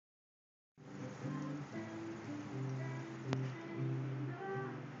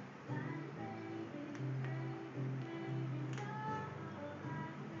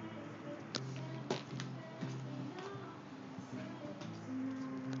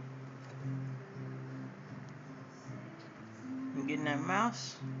Getting that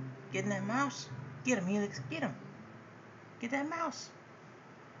mouse. Getting that mouse. Get him, Helix. Get him. Get that mouse.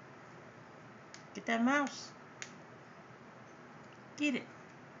 Get that mouse. Get it.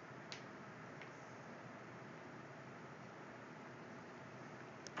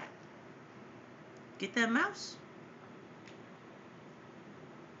 Get that mouse.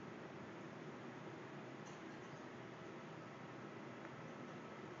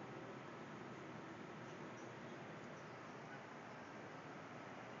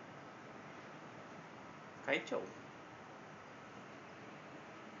 Kaicho.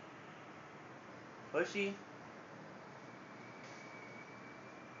 Pushy.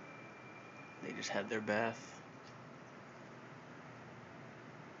 They just had their bath.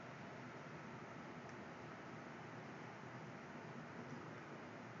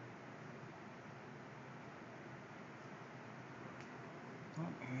 Oh,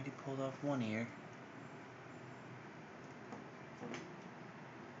 I already pulled off one ear.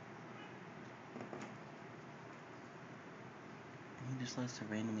 He just likes to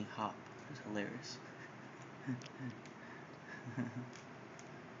randomly hop. It's hilarious.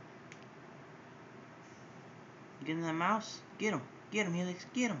 Getting that mouse? Get him. Get him, Helix.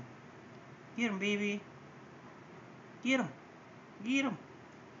 Get him. Get him, baby. Get him. Get him.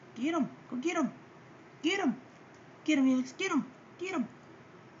 Get him. Go get him. Get him. Get him, Helix. Get him. Get him.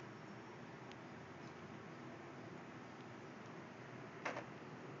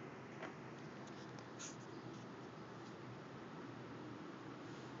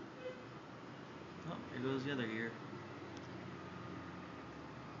 Oh, here goes the other ear.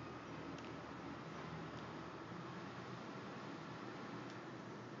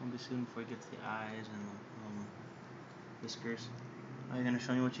 Won't be soon before he gets the eyes and whiskers. Are you gonna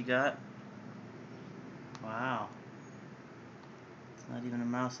show me what you got? Wow. It's not even a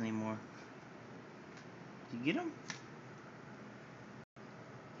mouse anymore. Did you get him?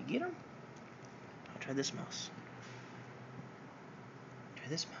 You get him? I'll try this mouse. Try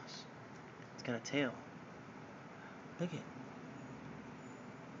this mouse. It's got a tail. Look it.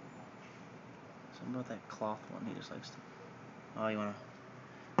 Something about that cloth one he just likes to. Oh, you wanna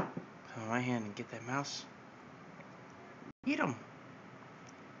put on my hand and get that mouse? Get him.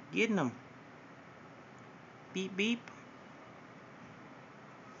 Getting him. Beep beep.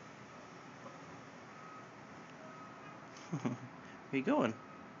 Where you going?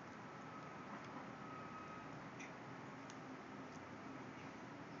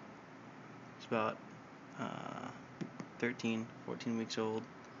 It's about 13, 14 weeks old.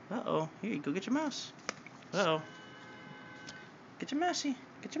 Uh-oh. Here, you go get your mouse. Uh-oh. Get your mousey.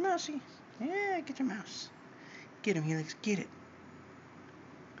 Get your mousey. Yeah, get your mouse. Get him, Helix. Get it.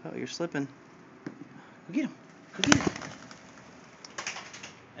 Oh, you're slipping. Go get him. Go get him.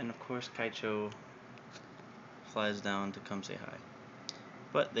 And of course, Kaicho flies down to come say hi.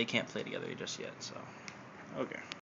 But they can't play together just yet, so. Okay.